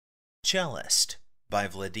Cellist by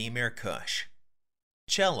Vladimir Kush.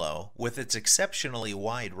 Cello, with its exceptionally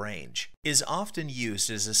wide range, is often used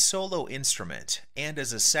as a solo instrument and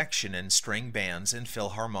as a section in string bands and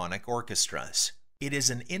philharmonic orchestras. It is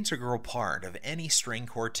an integral part of any string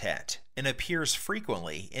quartet and appears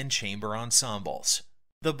frequently in chamber ensembles.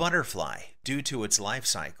 The butterfly, due to its life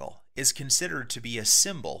cycle, is considered to be a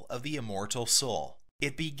symbol of the immortal soul.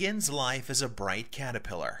 It begins life as a bright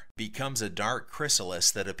caterpillar, becomes a dark chrysalis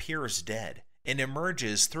that appears dead, and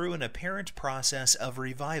emerges through an apparent process of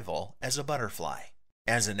revival as a butterfly.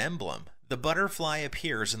 As an emblem, the butterfly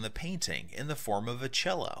appears in the painting in the form of a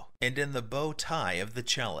cello and in the bow tie of the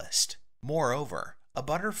cellist. Moreover, a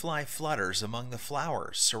butterfly flutters among the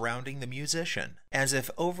flowers surrounding the musician, as if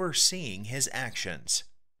overseeing his actions.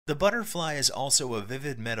 The butterfly is also a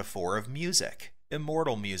vivid metaphor of music,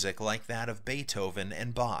 immortal music like that of Beethoven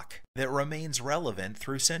and Bach, that remains relevant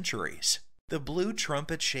through centuries. The blue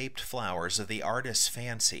trumpet-shaped flowers of the artist's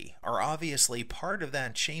fancy are obviously part of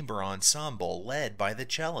that chamber ensemble led by the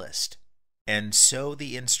cellist. And so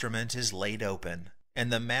the instrument is laid open,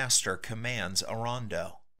 and the master commands a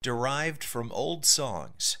rondo, derived from old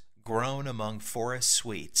songs, grown among forest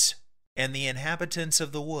sweets. And the inhabitants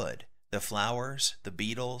of the wood, the flowers, the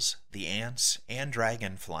beetles, the ants, and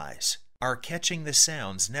dragonflies, are catching the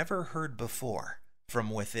sounds never heard before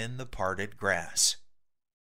from within the parted grass.